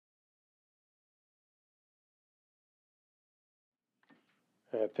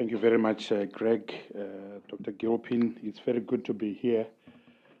Thank you very much, Greg, Dr. Gilpin. It's very good to be here.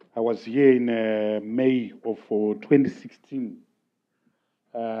 I was here in May of 2016,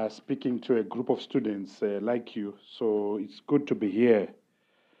 speaking to a group of students like you. So it's good to be here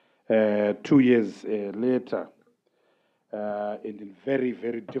 2 years later, and in very,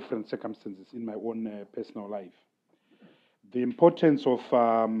 very different circumstances in my own personal life. The importance of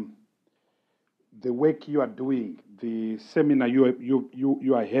the work you are doing, the seminar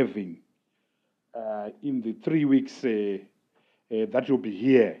you are having in the 3 weeks that you'll be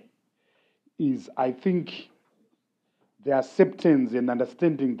here is, I think, the acceptance and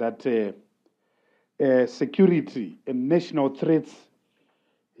understanding that security and national threats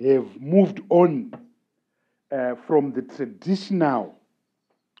have moved on from the traditional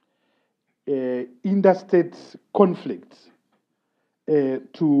interstate conflicts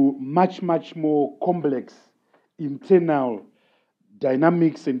to much, much more complex internal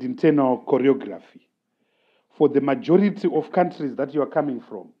dynamics and internal choreography. For the majority of countries that you are coming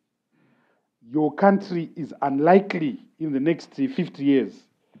from, your country is unlikely in the next 50 years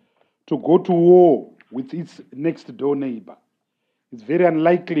to go to war with its next door neighbor. It's very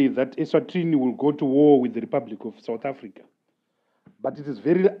unlikely that Eswatini will go to war with the Republic of South Africa. But it is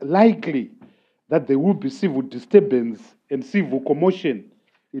very likely that there will be civil disturbance and civil commotion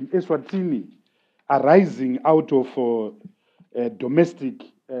in Eswatini arising out of domestic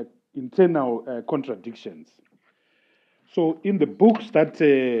internal contradictions. So in the books that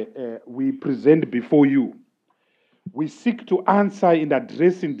we present before you, we seek to answer and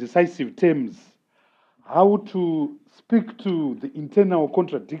address in decisive terms how to speak to the internal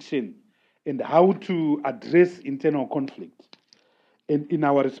contradiction and how to address internal conflict. And in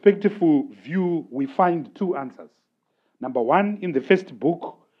our respective view, we find two answers. Number one, in the first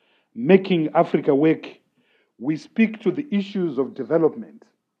book, Making Africa Work, we speak to the issues of development.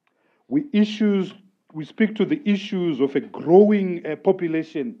 We speak to the issues of a growing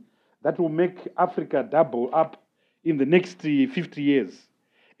population that will make Africa double up in the next 50 years,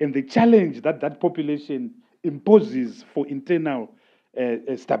 and the challenge that that population imposes for internal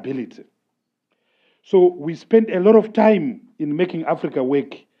stability. So we spent a lot of time in Making Africa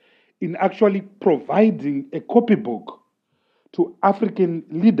Work in actually providing a copybook to African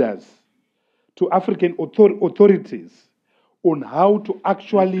leaders, to African authorities on how to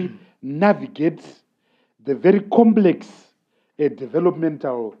actually navigate the very complex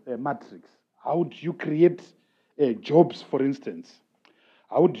developmental matrix. How do you create jobs, for instance?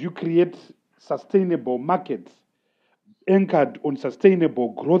 How do you create sustainable markets anchored on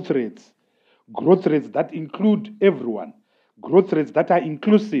sustainable growth rates that include everyone, growth rates that are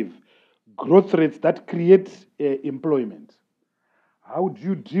inclusive, growth rates that create employment? How do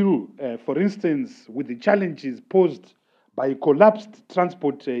you deal, for instance, with the challenges posed by collapsed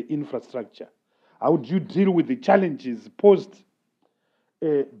transport infrastructure? How do you deal with the challenges posed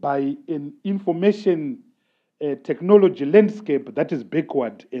by an information technology landscape that is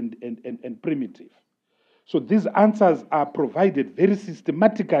backward and primitive? So these answers are provided very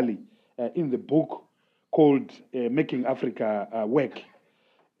systematically in the book called Making Africa Work.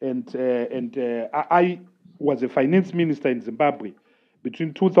 I was a finance minister in Zimbabwe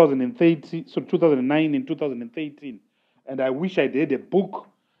between 2009 and 2013. And I wish I'd had a book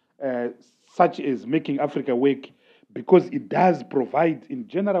such as Making Africa Work, because it does provide, in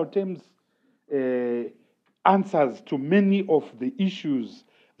general terms, answers to many of the issues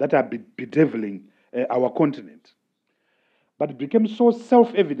that are bedeviling our continent. But it became so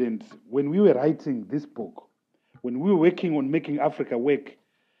self-evident when we were writing this book, when we were working on Making Africa Work,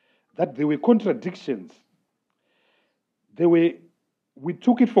 that there were contradictions. We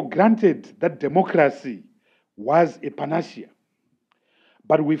took it for granted that democracy was a panacea.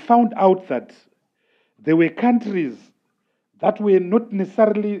 But we found out that there were countries that were not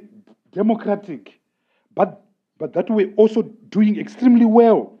necessarily democratic, but that were also doing extremely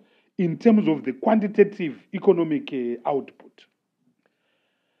well in terms of the quantitative economic output.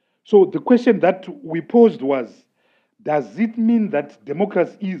 So the question that we posed was, does it mean that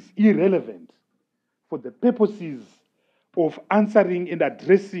democracy is irrelevant for the purposes of answering and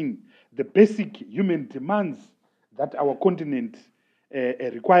addressing the basic human demands that our continent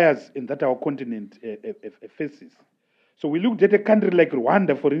requires and that our continent faces? So we looked at a country like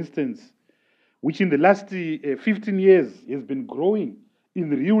Rwanda, for instance, which in the last 15 years has been growing in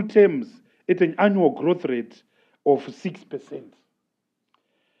real terms at an annual growth rate of 6%.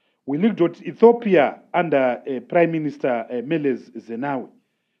 We looked at Ethiopia under Prime Minister Meles Zenawi,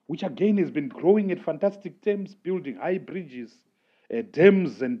 which again has been growing at fantastic terms, building high bridges,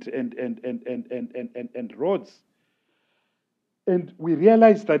 dams and roads. And we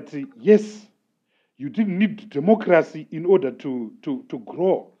realized that, yes, you didn't need democracy in order to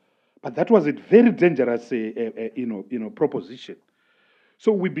grow. But that was a very dangerous proposition.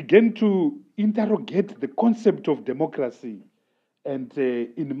 So we began to interrogate the concept of democracy and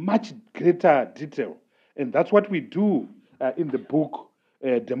in much greater detail. And that's what we do in the book,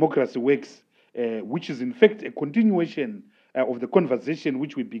 Democracy Works, which is in fact a continuation of the conversation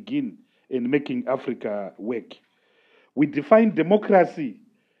which we begin in Making Africa Work. We define democracy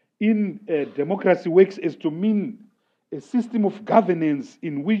in Democracy Works as to mean a system of governance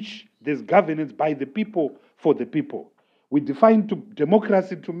in which there's governance by the people for the people. We define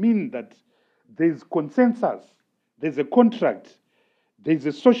democracy to mean that there's consensus, there's a contract, there's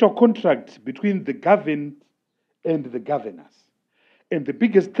a social contract between the governed and the governors. And the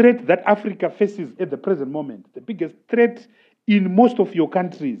biggest threat that Africa faces at the present moment, the biggest threat in most of your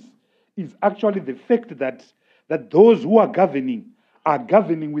countries, is actually the fact that those who are governing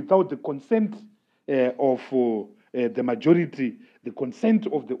without the consent of the majority, the consent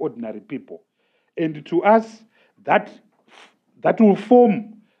of the ordinary people. And to us, that will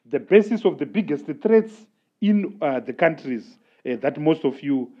form the basis of the biggest threats in the countries that most of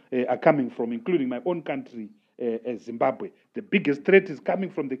you are coming from, including my own country, Zimbabwe. The biggest threat is coming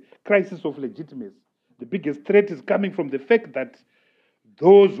from the crisis of legitimacy. The biggest threat is coming from the fact that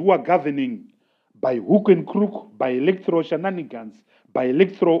those who are governing by hook and crook, by electoral shenanigans, by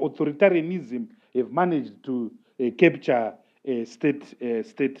electoral authoritarianism, have managed to capture state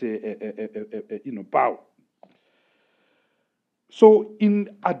power. So, in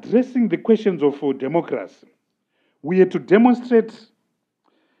addressing the questions of democracy, we had to demonstrate,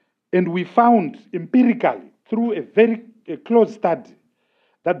 and we found empirically through a very close study,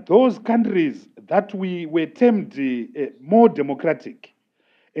 that those countries that we were termed more democratic,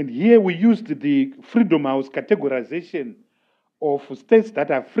 and here we used the Freedom House categorization of states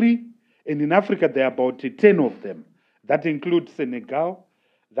that are free, and in Africa there are about 10 of them. That include Senegal,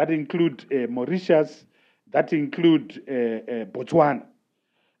 that include Mauritius, that include Botswana.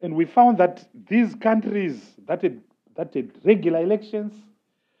 And we found that these countries that had regular elections,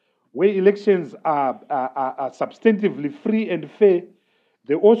 where elections are substantively free and fair,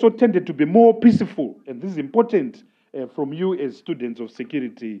 they also tended to be more peaceful. And this is important from you as students of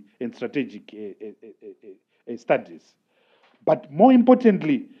security and strategic studies. But more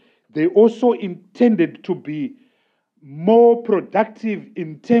importantly, they also intended to be more productive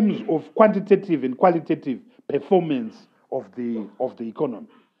in terms of quantitative and qualitative performance of the economy.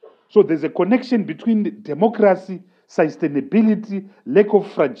 So there's a connection between democracy, sustainability, lack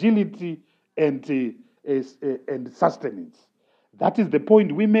of fragility, and sustenance. That is the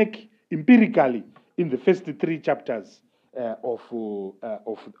point we make empirically in the first 3 chapters of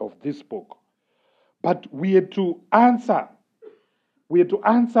this book. But we had to answer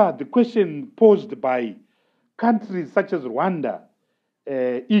the question posed by countries such as Rwanda,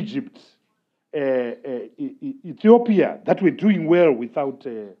 Egypt, Ethiopia, that were doing well without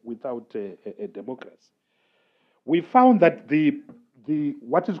a democracy. We found that the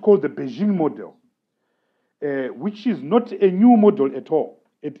what is called the Beijing model, which is not a new model at all.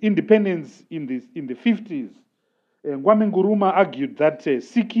 At independence in the 50s, Kwame Nkrumah argued that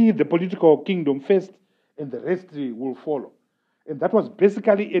seek the political kingdom first, and the rest will follow. And that was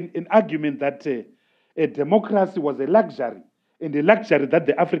basically an argument that a democracy was a luxury, and a luxury that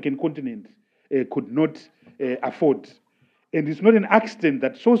the African continent could not afford. And it's not an accident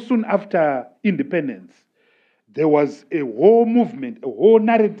that so soon after independence, there was a whole movement, a whole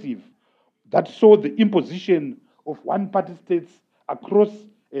narrative that saw the imposition of one-party states across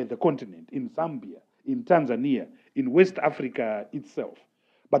the continent, in Zambia, in Tanzania, in West Africa itself.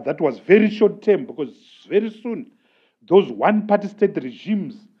 But that was very short-term, because very soon those one-party state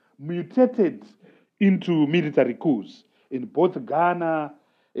regimes mutated into military coups in both Ghana,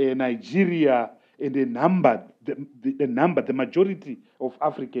 Nigeria, and the majority of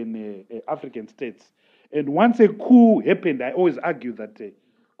African states. And once a coup happened, I always argue that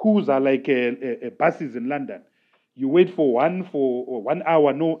coups are like buses in London. You wait for 1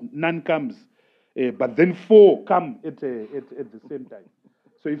 hour, none comes, but then 4 come at the same time.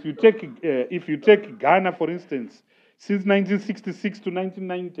 So if you take Ghana, for instance, since 1966 to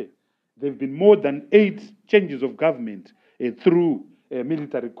 1990, there have been more than 8 changes of government through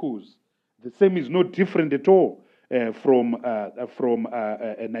military coups. The same is not different at all from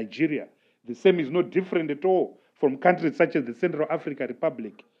Nigeria. The same is not different at all from countries such as the Central African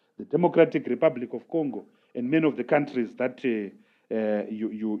Republic, the Democratic Republic of Congo, and many of the countries that you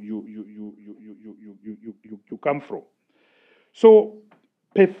come from. So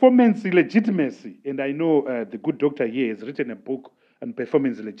performance legitimacy, and I know the good doctor here has written a book on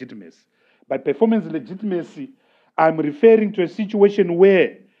performance legitimacy. By performance legitimacy, I'm referring to a situation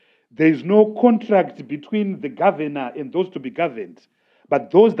where there is no contract between the governor and those to be governed,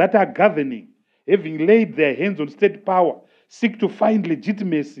 but those that are governing, having laid their hands on state power, seek to find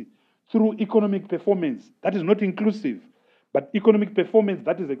legitimacy through economic performance. That is not inclusive, but economic performance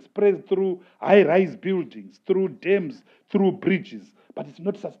that is expressed through high-rise buildings, through dams, through bridges, but it's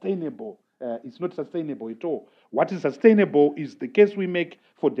not sustainable. It's not sustainable at all. What is sustainable is the case we make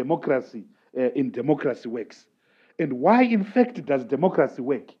for democracy in Democracy Works. And why, in fact, does democracy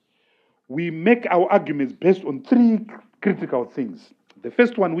work? We make our arguments based on three critical things. The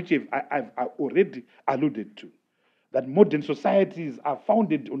first one, which I've already alluded to, that modern societies are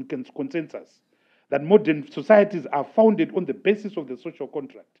founded on consensus, that modern societies are founded on the basis of the social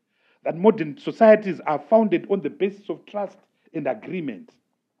contract, that modern societies are founded on the basis of trust and agreement.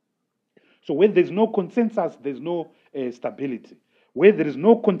 So where there's no consensus, there's no stability. Where there is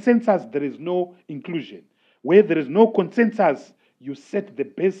no consensus, there is no inclusion. Where there is no consensus, you set the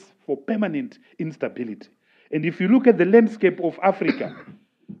base for permanent instability. And if you look at the landscape of Africa,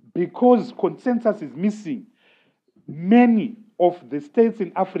 because consensus is missing, many of the states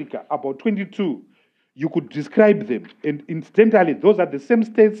in Africa, about 22, you could describe them. And incidentally, those are the same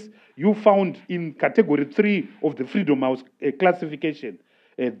states you found in category 3 of the Freedom House classification.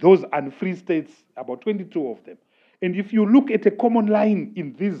 Those unfree states, about 22 of them. And if you look at a common line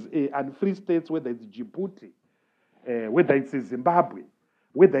in these unfree states, whether it's Djibouti, whether it's Zimbabwe,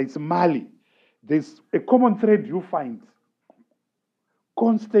 whether it's Mali, there's a common thread you find.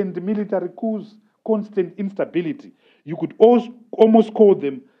 Constant military coups, constant instability. You could also almost call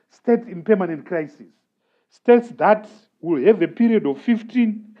them states in permanent crisis. States that will have a period of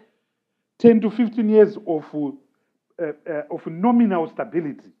 10 to 15 years of nominal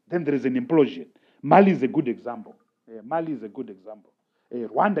stability. Then there is an implosion. Mali is a good example. Mali is a good example.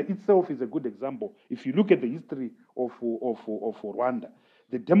 Rwanda itself is a good example. If you look at the history of Rwanda,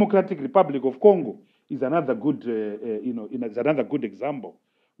 the Democratic Republic of Congo is another good, is another good example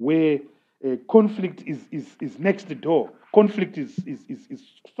where conflict is next door. Conflict is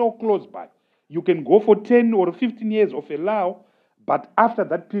so close by. You can go for 10 or 15 years of a lull, but after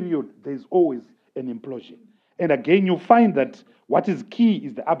that period, there's always an implosion. And again, you find that what is key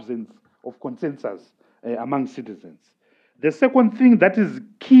is the absence of consensus among citizens. The second thing that is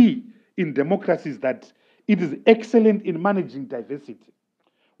key in democracy is that it is excellent in managing diversity.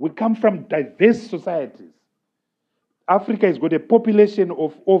 We come from diverse societies. Africa has got a population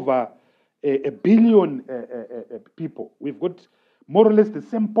of over a billion people. We've got more or less the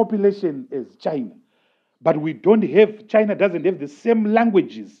same population as China. But China doesn't have the same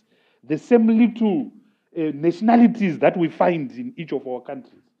languages, the same little nationalities that we find in each of our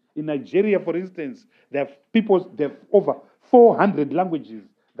countries. In Nigeria, for instance, they have over 400 languages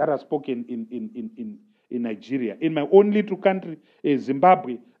that are spoken in Nigeria. In my own little country,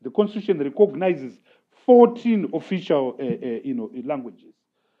 Zimbabwe, the constitution recognizes 14 official languages.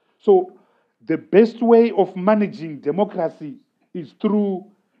 So the best way of managing democracy is through,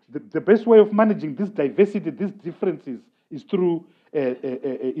 the best way of managing this diversity, these differences, is through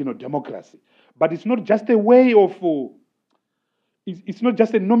democracy. But it's not just a way of, it's not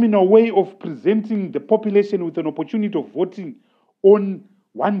just a nominal way of presenting the population with an opportunity of voting on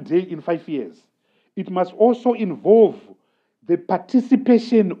one day in 5 years. It must also involve the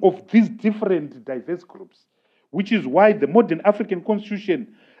participation of these different diverse groups, which is why the modern African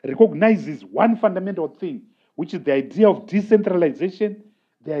constitution recognizes one fundamental thing, which is the idea of decentralization,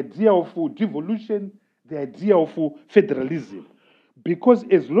 the idea of devolution, the idea of federalism. Because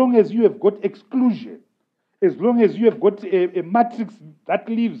as long as you have got exclusion, as long as you have got a matrix that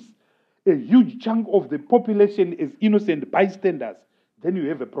leaves a huge chunk of the population as innocent bystanders, then you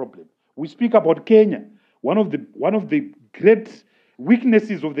have a problem. We speak about Kenya. One of the great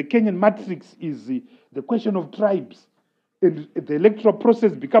weaknesses of the Kenyan matrix is the question of tribes. And the electoral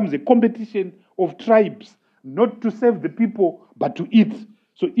process becomes a competition of tribes, not to serve the people, but to eat.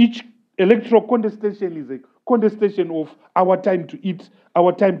 So each electoral contestation is a contestation of our time to eat,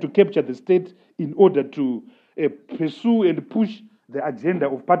 our time to capture the state in order to pursue and push the agenda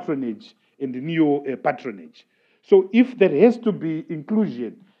of patronage and neo-patronage. So if there has to be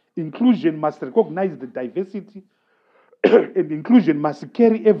inclusion, inclusion must recognize the diversity and inclusion must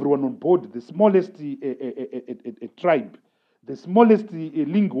carry everyone on board, the smallest tribe, the smallest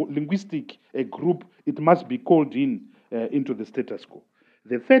linguistic group, it must be called into the status quo.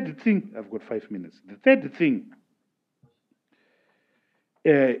 The third thing, I've got 5 minutes. The third thing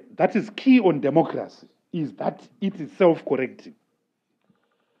that is key on democracy is that it is self-correcting.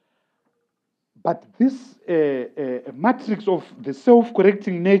 But this matrix of the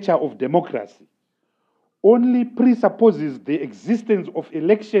self-correcting nature of democracy only presupposes the existence of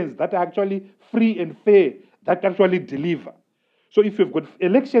elections that are actually free and fair, that actually deliver. So if you've got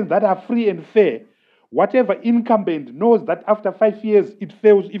elections that are free and fair, whatever incumbent knows that after 5 years it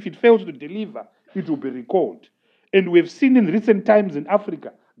fails, if it fails to deliver, it will be recalled. And we've seen in recent times in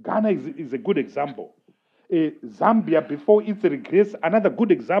Africa, Ghana is a good example. Zambia, before its regress, another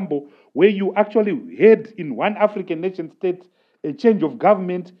good example where you actually had in one African nation state a change of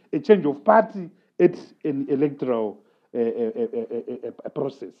government, a change of party, it's an electoral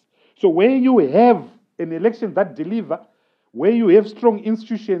process. So where you have an election that deliver, where you have strong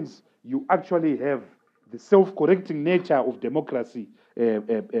institutions, you actually have the self-correcting nature of democracy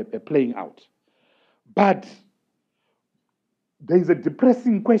playing out. But there is a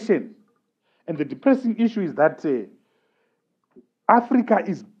depressing question. And the depressing issue is that Africa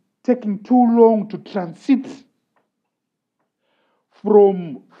is taking too long to transit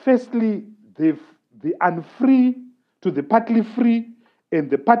from, firstly, the unfree to the partly free, and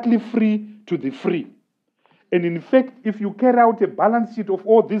the partly free to the free. And in fact, if you carry out a balance sheet of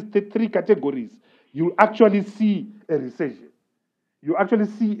all these three categories, you actually see a recession. You actually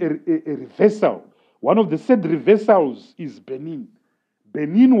see a reversal. One of the said reversals is Benin.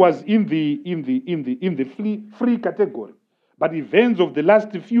 Benin was in the free category, but events of the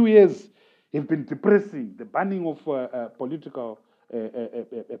last few years have been depressing. The banning of political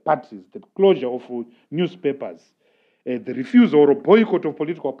parties, the closure of newspapers, the refusal or boycott of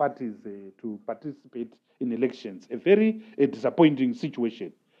political parties to participate in elections. A very disappointing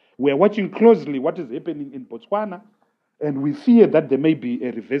situation. We are watching closely what is happening in Botswana, and we fear that there may be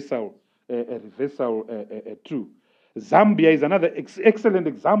a reversal too. Zambia is another excellent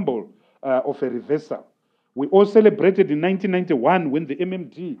example of a reversal. We all celebrated in 1991 when the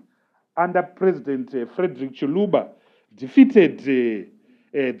MMD, under President Frederick Chiluba, defeated the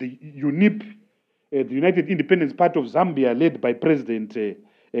UNIP, the United Independence Party of Zambia, led by President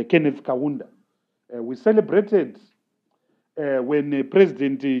Kenneth Kaunda. We celebrated when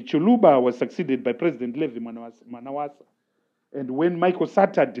President Chiluba was succeeded by President Levi Manawasa, and when Michael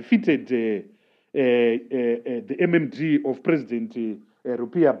Sata defeated the MMD of President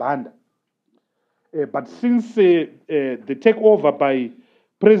Rupia Banda. But since the takeover by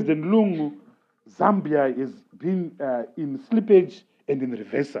President Lungu, Zambia has been in slippage and in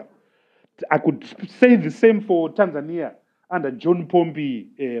reversal. I could say the same for Tanzania under John Pombe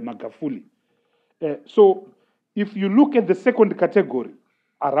Magufuli. So if you look at the second category,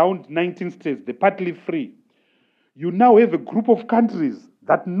 around 19 states, the partly free, you now have a group of countries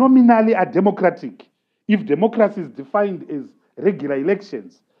that nominally are democratic, if democracy is defined as regular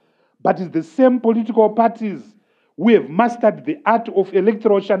elections, but it's the same political parties who have mastered the art of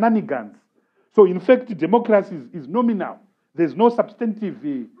electoral shenanigans. So in fact, democracy is nominal. There's no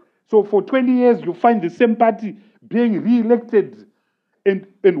substantive. So for 20 years, you find the same party being re-elected. And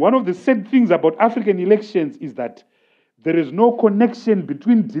one of the sad things about African elections is that there is no connection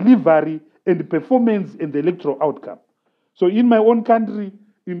between delivery and performance and the electoral outcome. So in my own country,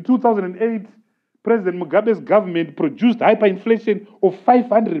 in 2008, President Mugabe's government produced hyperinflation of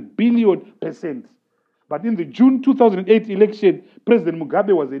 500 billion%. But in the June 2008 election, President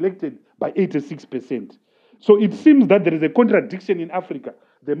Mugabe was elected by 86%. So it seems that there is a contradiction in Africa.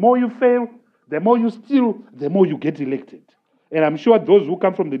 The more you fail, the more you steal, the more you get elected. And I'm sure those who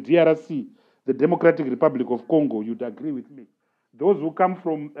come from the DRC, the Democratic Republic of Congo, you'd agree with me. Those who come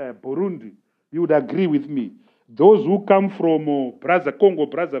from Burundi, you would agree with me. Those who come from Congo,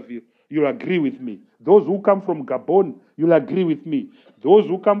 Brazzaville, you'll agree with me. Those who come from Gabon, you'll agree with me. Those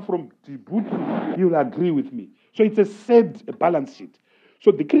who come from Djibouti, you'll agree with me. So it's a sad balance sheet.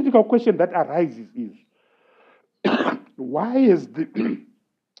 So the critical question that arises is, why has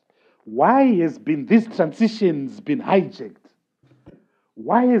been these transitions been hijacked?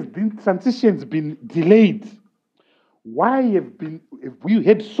 Why has these transitions been delayed? Why have we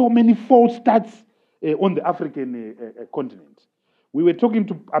had so many false starts on the African continent? We were talking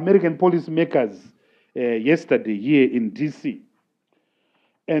to American policymakers yesterday here in DC,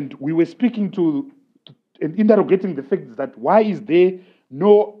 and we were speaking to and interrogating the fact that why is there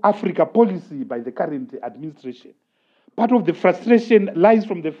no Africa policy by the current administration? Part of the frustration lies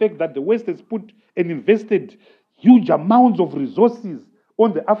from the fact that the West has put and invested huge amounts of resources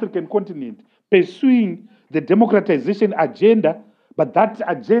on the African continent, pursuing the democratization agenda, but that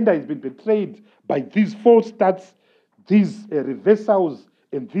agenda has been betrayed by these false starts, these reversals,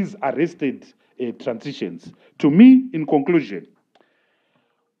 and these arrested transitions. To me, in conclusion,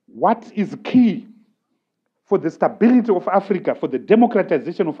 what is key for the stability of Africa, for the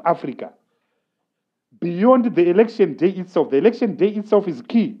democratization of Africa, beyond the election day itself. The election day itself is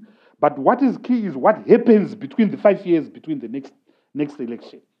key. But what is key is what happens between the 5 years between the next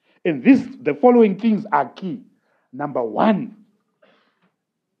election. And the following things are key. Number one,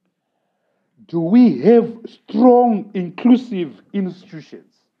 do we have strong, inclusive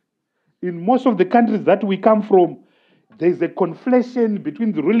institutions? In most of the countries that we come from, there's a conflation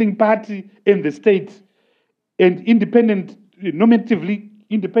between the ruling party and the state. And normatively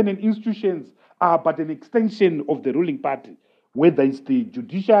independent institutions are but an extension of the ruling party, whether it's the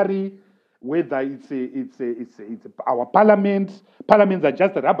judiciary, whether it's our parliament. Parliaments are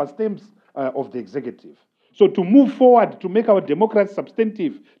just the rubber stamps of the executive. So to move forward, to make our democracy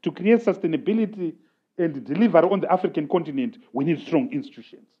substantive, to create sustainability and deliver on the African continent, we need strong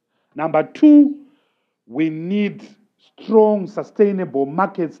institutions. Number two, we need strong, sustainable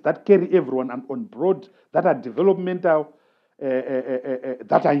markets that carry everyone on board, that are developmental,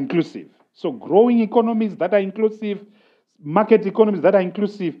 that are inclusive. So growing economies that are inclusive, market economies that are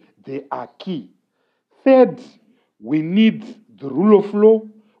inclusive, they are key. Third, we need the rule of law.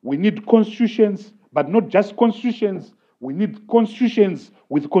 We need constitutions, but not just constitutions. We need constitutions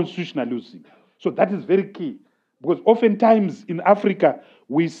with constitutionalism. So that is very key. Because oftentimes in Africa,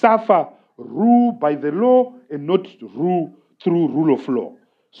 we suffer rule by the law and not rule through rule of law.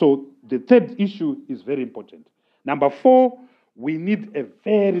 So the third issue is very important. Number four, we need a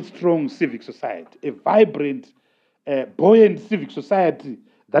very strong civic society, a vibrant, buoyant civic society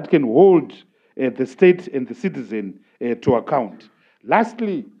that can hold the state and the citizen to account.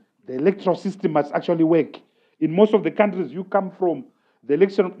 Lastly, the electoral system must actually work. In most of the countries you come from, the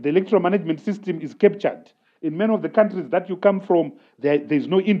electoral management system is captured. In many of the countries that you come from, there is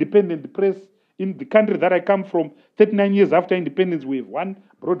no independent press. In the country that I come from, 39 years after independence, we have one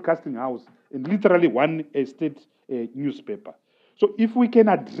broadcasting house and literally one state newspaper. So if we can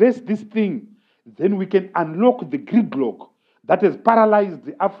address this thing, then we can unlock the gridlock that has paralyzed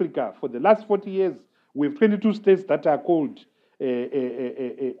Africa for the last 40 years. We have 22 states that are called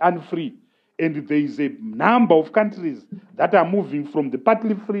unfree. And there is a number of countries that are moving from the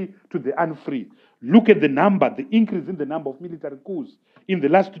partly free to the unfree. Look at the number, the increase in the number of military coups in the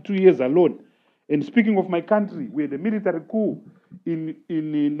last 2 years alone. And speaking of my country, we had a military coup in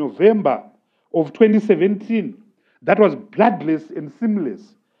November of 2017 that was bloodless and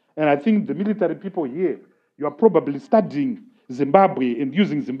seamless. And I think the military people here, you are probably studying Zimbabwe and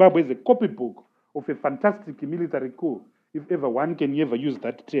using Zimbabwe as a copybook of a fantastic military coup, if ever one can ever use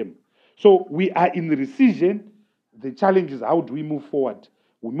that term. So we are in recession. The challenge is how do we move forward?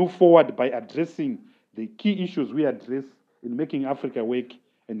 We move forward by addressing the key issues we address in making Africa work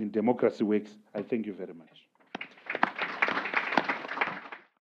and in democracy works. I thank you very much.